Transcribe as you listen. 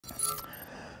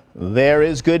There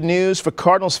is good news for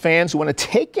Cardinals fans who want to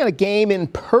take in a game in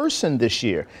person this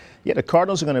year. Yeah, the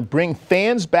Cardinals are going to bring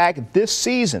fans back this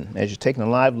season. As you're taking a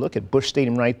live look at Busch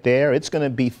Stadium right there, it's going to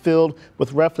be filled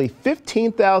with roughly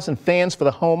 15,000 fans for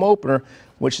the home opener,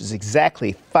 which is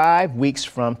exactly 5 weeks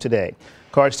from today.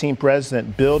 Cards team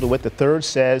president Bill DeWitt III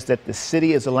says that the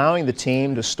city is allowing the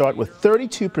team to start with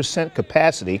 32%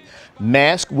 capacity.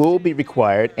 Masks will be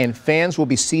required and fans will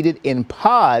be seated in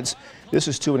pods. This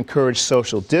is to encourage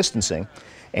social distancing.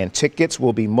 And tickets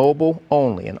will be mobile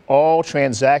only, and all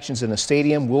transactions in the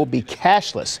stadium will be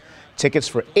cashless. Tickets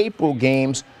for April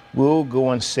games will go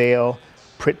on sale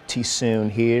pretty soon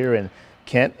here. And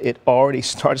Kent, it already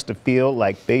starts to feel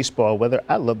like baseball weather.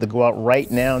 I'd love to go out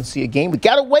right now and see a game. We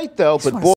got to wait, though. But boy,